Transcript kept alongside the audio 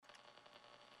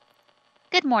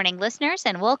Good morning, listeners,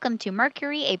 and welcome to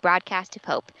Mercury, a broadcast of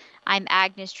hope. I'm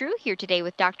Agnes Drew, here today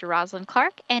with Dr. Rosalind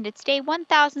Clark, and it's day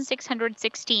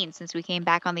 1616 since we came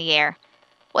back on the air.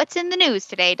 What's in the news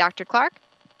today, Dr. Clark?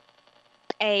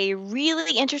 A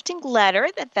really interesting letter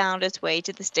that found its way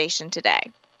to the station today.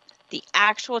 The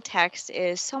actual text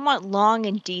is somewhat long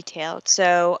and detailed,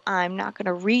 so I'm not going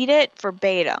to read it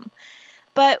verbatim.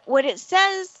 But what it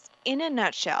says in a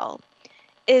nutshell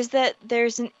is that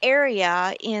there's an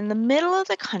area in the middle of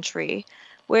the country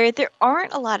where there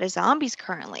aren't a lot of zombies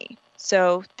currently.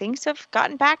 So things have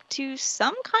gotten back to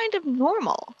some kind of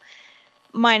normal,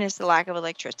 minus the lack of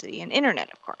electricity and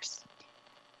internet, of course.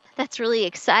 That's really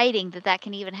exciting that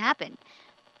can even happen.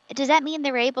 Does that mean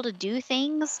they're able to do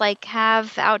things like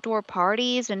have outdoor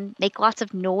parties and make lots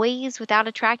of noise without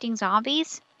attracting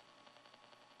zombies?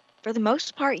 For the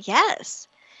most part, yes.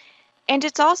 And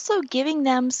it's also giving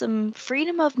them some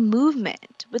freedom of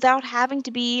movement without having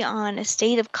to be on a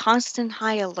state of constant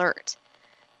high alert.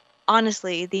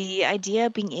 Honestly, the idea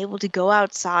of being able to go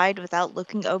outside without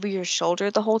looking over your shoulder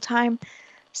the whole time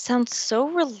sounds so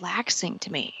relaxing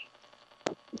to me.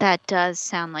 That does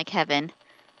sound like heaven.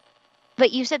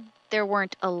 But you said there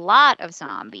weren't a lot of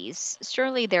zombies.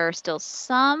 Surely there are still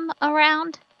some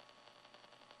around?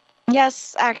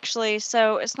 Yes, actually,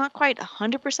 so it's not quite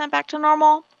 100% back to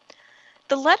normal.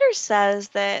 The letter says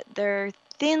that they're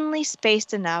thinly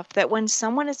spaced enough that when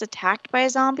someone is attacked by a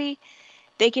zombie,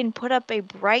 they can put up a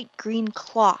bright green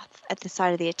cloth at the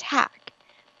side of the attack.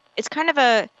 It's kind of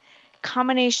a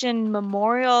combination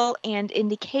memorial and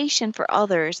indication for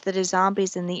others that a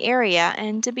zombie's in the area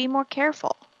and to be more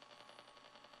careful.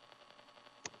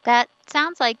 That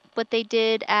sounds like what they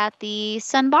did at the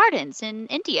Sunbardens in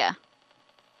India.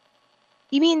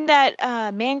 You mean that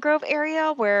mangrove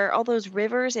area where all those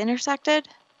rivers intersected?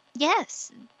 Yes,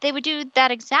 they would do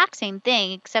that exact same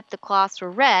thing, except the cloths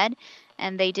were red,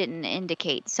 and they didn't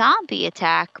indicate zombie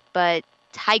attack, but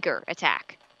tiger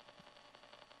attack.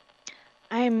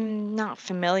 I'm not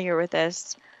familiar with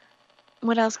this.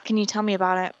 What else can you tell me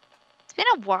about it? It's been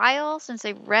a while since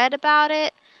I read about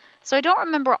it, so I don't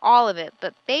remember all of it,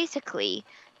 but basically,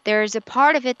 there's a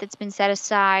part of it that's been set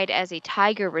aside as a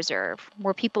tiger reserve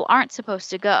where people aren't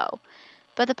supposed to go.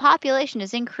 But the population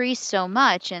has increased so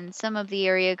much, and some of the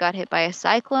area got hit by a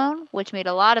cyclone, which made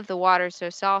a lot of the water so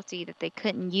salty that they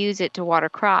couldn't use it to water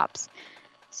crops.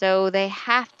 So they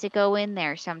have to go in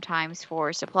there sometimes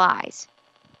for supplies.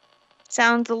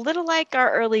 Sounds a little like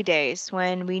our early days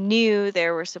when we knew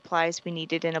there were supplies we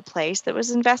needed in a place that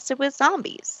was infested with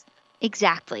zombies.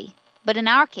 Exactly. But in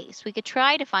our case, we could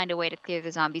try to find a way to clear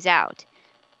the zombies out.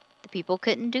 The people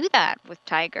couldn't do that with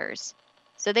tigers.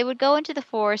 So they would go into the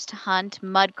forest to hunt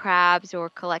mud crabs or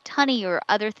collect honey or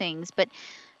other things, but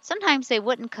sometimes they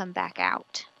wouldn't come back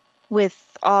out. With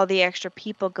all the extra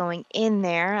people going in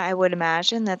there, I would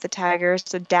imagine that the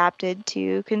tigers adapted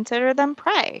to consider them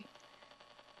prey.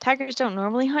 Tigers don't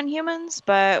normally hunt humans,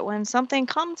 but when something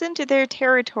comes into their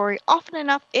territory often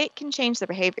enough, it can change their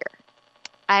behavior.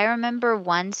 I remember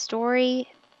one story.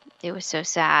 It was so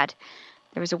sad.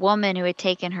 There was a woman who had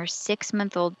taken her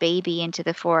 6-month-old baby into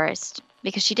the forest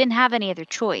because she didn't have any other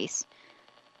choice.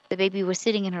 The baby was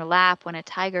sitting in her lap when a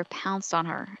tiger pounced on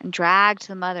her and dragged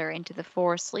the mother into the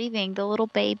forest, leaving the little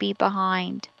baby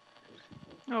behind.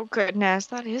 Oh, goodness,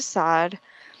 that is sad.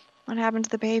 What happened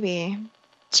to the baby?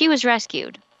 She was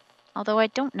rescued, although I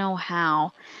don't know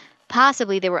how.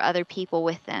 Possibly there were other people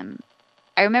with them.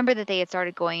 I remember that they had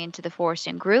started going into the forest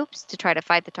in groups to try to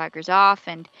fight the tigers off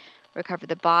and recover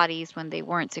the bodies when they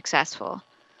weren't successful.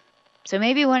 So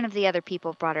maybe one of the other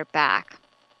people brought her back.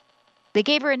 They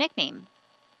gave her a nickname,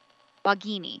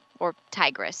 Bogini, or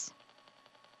Tigress.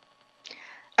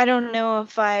 I don't know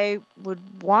if I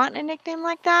would want a nickname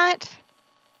like that.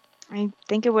 I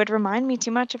think it would remind me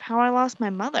too much of how I lost my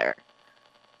mother.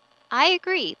 I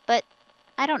agree, but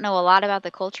I don't know a lot about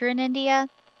the culture in India,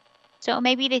 so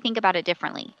maybe they think about it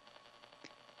differently.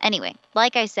 Anyway,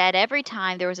 like I said, every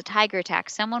time there was a tiger attack,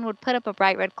 someone would put up a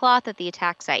bright red cloth at the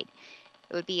attack site.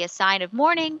 It would be a sign of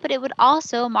mourning, but it would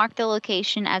also mark the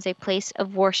location as a place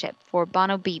of worship for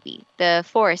Bano Bibi, the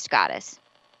forest goddess.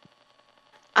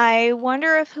 I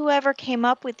wonder if whoever came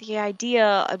up with the idea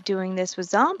of doing this with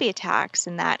zombie attacks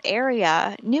in that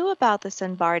area knew about the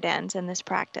Sunbardens and this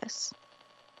practice.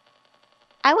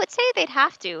 I would say they'd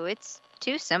have to. It's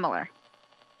too similar.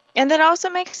 And that also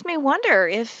makes me wonder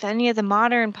if any of the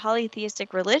modern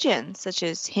polytheistic religions, such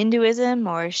as Hinduism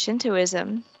or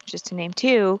Shintoism, just to name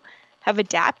two, have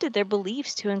adapted their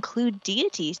beliefs to include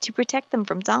deities to protect them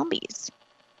from zombies.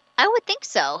 I would think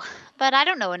so, but I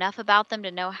don't know enough about them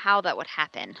to know how that would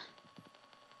happen.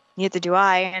 Neither do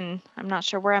I, and I'm not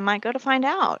sure where I might go to find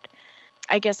out.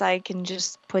 I guess I can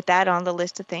just put that on the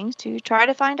list of things to try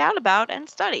to find out about and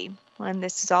study when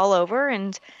this is all over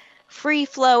and free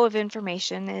flow of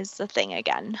information is a thing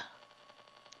again.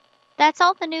 That's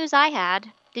all the news I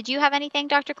had. Did you have anything,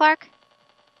 Dr. Clark?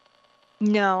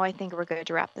 No, I think we're good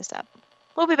to wrap this up.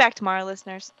 We'll be back tomorrow,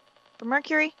 listeners. For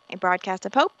Mercury, a broadcast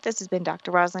of hope, this has been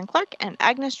Dr. Rosalind Clark and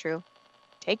Agnes Drew.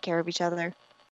 Take care of each other.